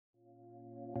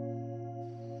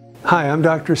Hi, I'm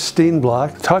Dr.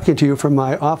 Steenblock, talking to you from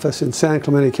my office in San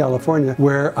Clemente, California,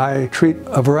 where I treat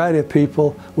a variety of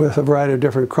people with a variety of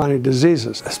different chronic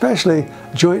diseases, especially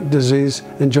joint disease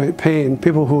and joint pain.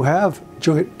 People who have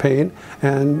joint pain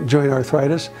and joint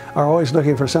arthritis are always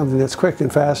looking for something that's quick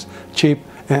and fast, cheap,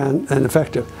 and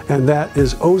effective, and that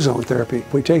is ozone therapy.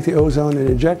 We take the ozone and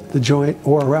inject the joint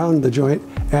or around the joint,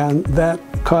 and that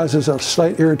causes a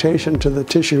slight irritation to the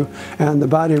tissue, and the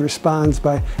body responds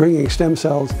by bringing stem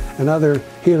cells and other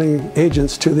healing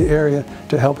agents to the area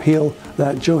to help heal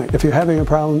that joint. If you're having a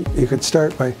problem, you could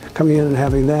start by coming in and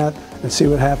having that and see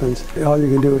what happens. All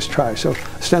you can do is try. So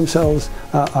stem cells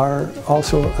are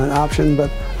also an option,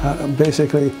 but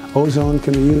basically ozone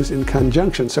can be used in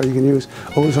conjunction. So you can use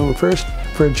ozone first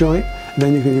for a joint,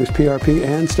 then you can use PRP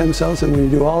and stem cells, and when you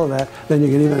do all of that, then you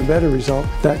get even a better result.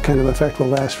 That kind of effect will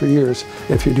last for years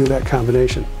if you do that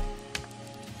combination.